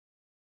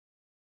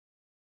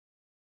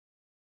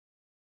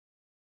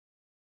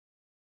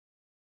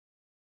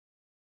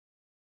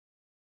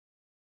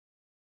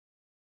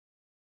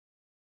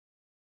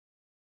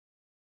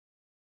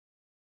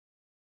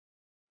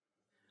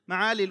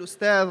معالي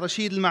الأستاذ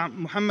رشيد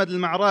محمد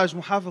المعراج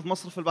محافظ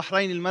مصرف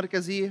البحرين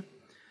المركزي،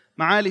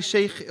 معالي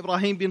الشيخ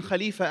إبراهيم بن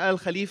خليفة آل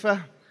خليفة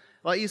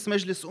رئيس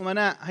مجلس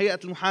أمناء هيئة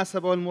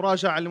المحاسبة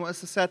والمراجعة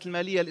للمؤسسات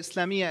المالية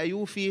الإسلامية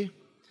أيوفي،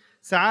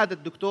 سعادة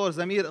الدكتور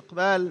زمير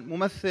إقبال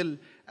ممثل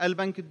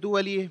البنك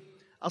الدولي،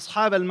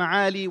 أصحاب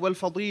المعالي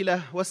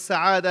والفضيلة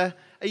والسعادة،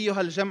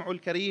 أيها الجمع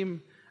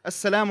الكريم،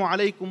 السلام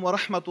عليكم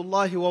ورحمة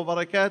الله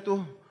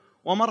وبركاته،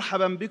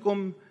 ومرحبا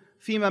بكم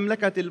في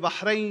مملكة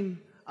البحرين،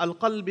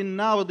 القلب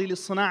النابض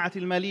للصناعة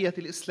المالية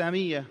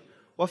الإسلامية،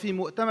 وفي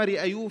مؤتمر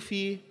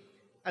أيوفي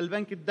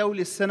البنك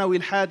الدولي السنوي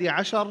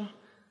 11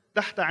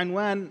 تحت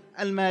عنوان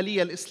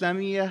المالية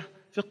الإسلامية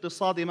في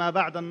اقتصاد ما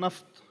بعد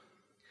النفط.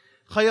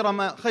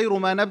 خير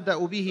ما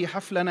نبدأ به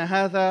حفلنا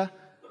هذا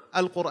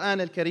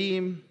القرآن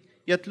الكريم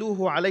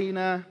يتلوه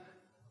علينا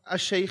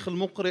الشيخ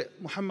المقرئ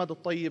محمد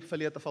الطيب،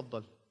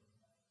 فليتفضل.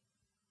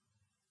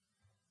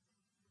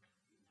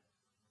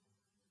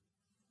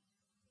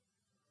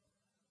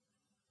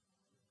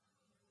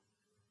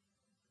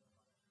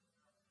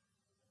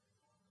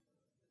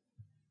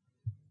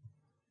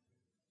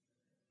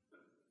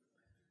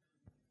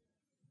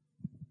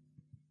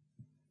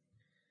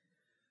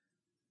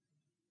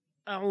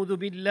 أعوذ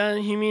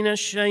بالله من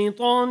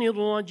الشيطان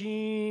الرجيم.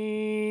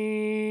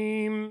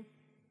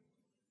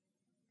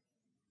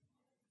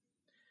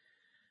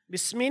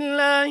 بسم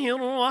الله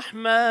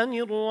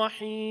الرحمن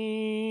الرحيم.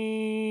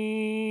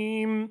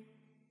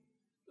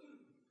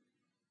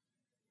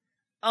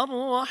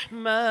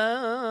 الرحمن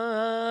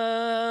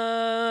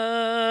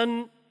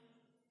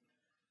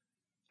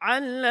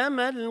علم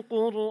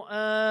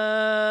القرآن،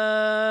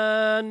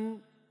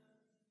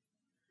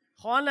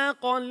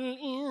 خلق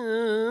الإنسان،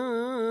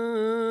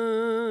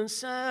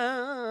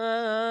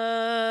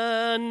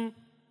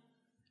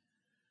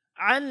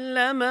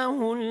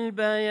 علمه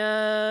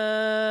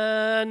البيان.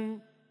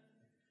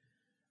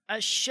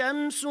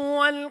 الشمس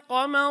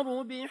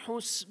والقمر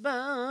بحسبان،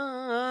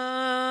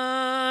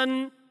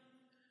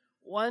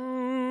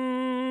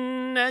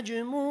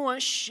 والنجم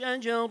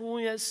والشجر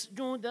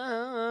يسجدان،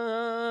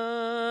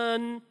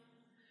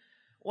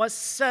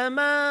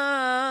 والسماء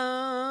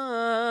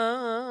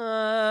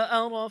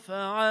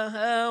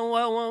رفعها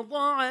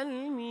ووضع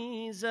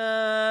الميزان،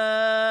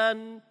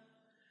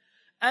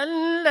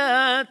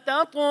 ألا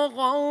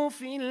تطغوا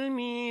في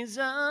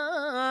الميزان،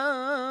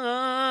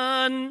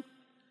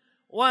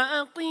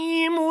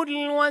 وأقيموا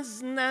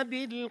الوزن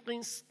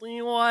بالقسط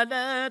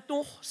ولا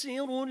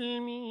تخسروا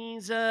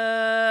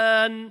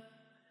الميزان.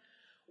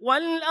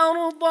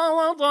 والأرض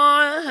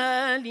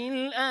وضعها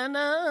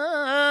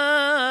للأنام،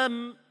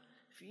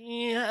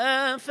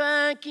 فيها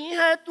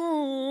فاكهة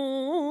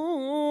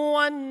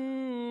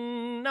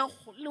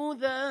والنخل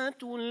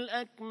ذات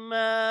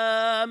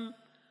الأكمام،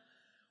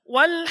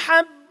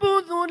 والحب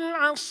ذو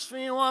العصف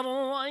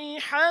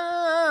والريحان.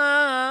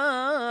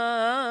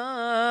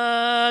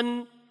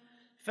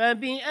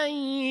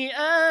 فبأي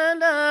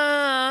آلاء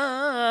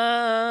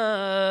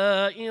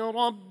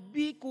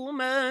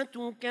ربكما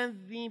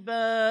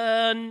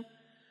تكذبان؟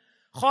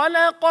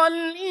 خلق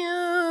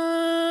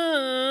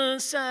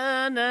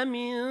الإنسان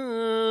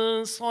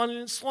من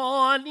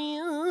صلصال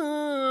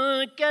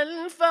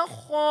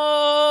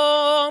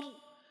كالفخار،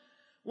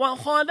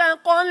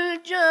 وخلق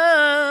الجان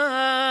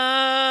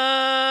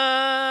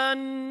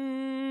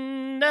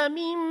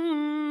من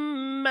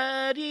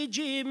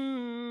مارج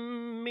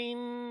من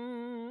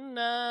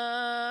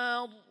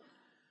نار.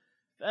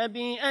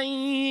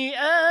 فبأي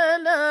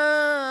آلاء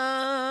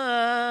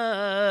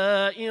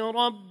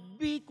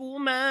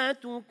ربكما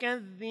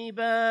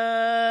تكذبان؟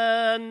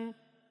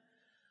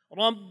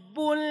 رب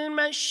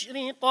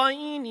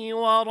المشرقين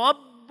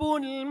ورب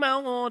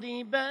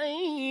المغربين.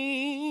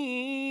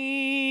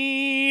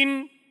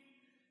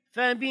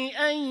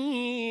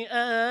 فبأي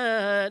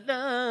آلاء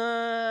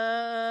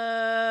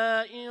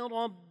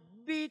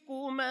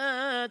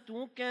ربكما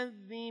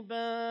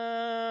تكذبان؟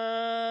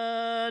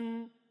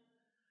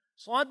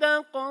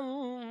 صدق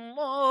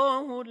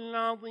الله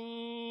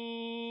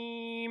العظيم.